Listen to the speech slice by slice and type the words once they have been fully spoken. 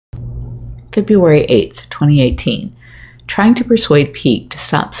February 8th, 2018. Trying to persuade Peak to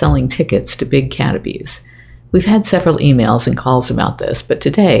stop selling tickets to big cat abuse. We've had several emails and calls about this, but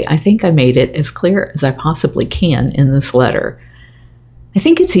today I think I made it as clear as I possibly can in this letter. I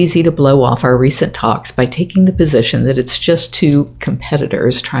think it's easy to blow off our recent talks by taking the position that it's just two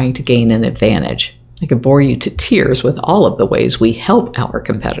competitors trying to gain an advantage. I could bore you to tears with all of the ways we help our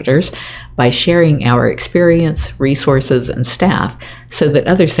competitors by sharing our experience, resources, and staff so that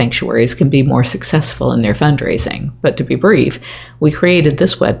other sanctuaries can be more successful in their fundraising. But to be brief, we created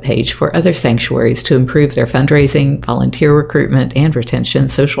this webpage for other sanctuaries to improve their fundraising, volunteer recruitment and retention,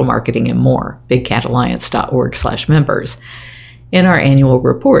 social marketing, and more. bigcatalliance.org/members. In our annual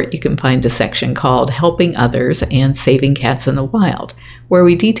report, you can find a section called Helping Others and Saving Cats in the Wild, where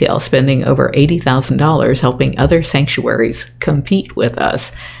we detail spending over $80,000 helping other sanctuaries compete with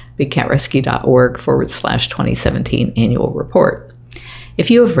us, bigcatrescue.org/2017 annual report. If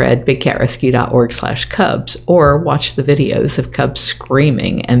you have read bigcatrescue.org/cubs or watched the videos of cubs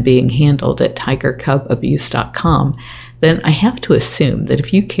screaming and being handled at tigercubabuse.com, then I have to assume that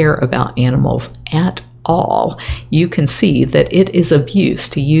if you care about animals at all, you can see that it is abuse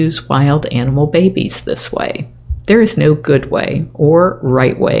to use wild animal babies this way. There is no good way or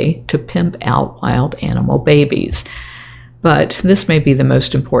right way to pimp out wild animal babies. But this may be the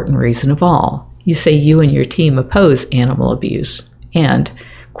most important reason of all. You say you and your team oppose animal abuse and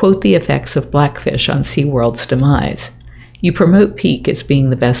quote the effects of blackfish on SeaWorld's demise. You promote Peak as being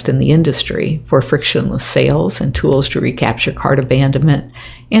the best in the industry for frictionless sales and tools to recapture cart abandonment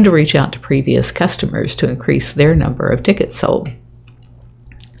and to reach out to previous customers to increase their number of tickets sold.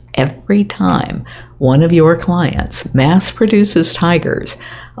 Every time one of your clients mass produces tigers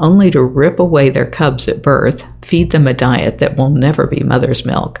only to rip away their cubs at birth, feed them a diet that will never be mother's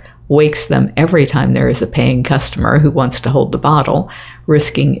milk, wakes them every time there is a paying customer who wants to hold the bottle,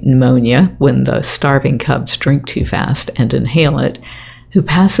 risking pneumonia when the starving cubs drink too fast and inhale it, who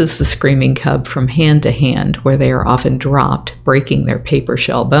passes the screaming cub from hand to hand where they are often dropped, breaking their paper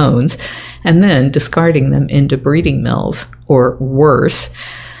shell bones, and then discarding them into breeding mills, or worse,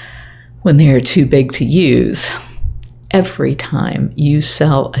 when they are too big to use. Every time you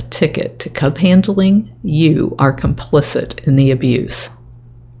sell a ticket to cub handling, you are complicit in the abuse.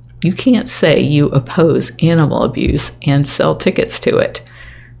 You can't say you oppose animal abuse and sell tickets to it.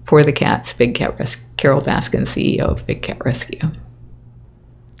 For the cats, Carole Baskin, CEO of Big Cat Rescue.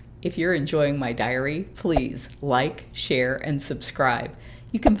 If you're enjoying my diary, please like, share, and subscribe.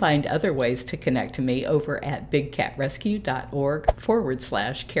 You can find other ways to connect to me over at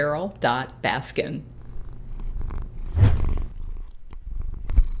bigcatrescue.org/Carole.Baskin.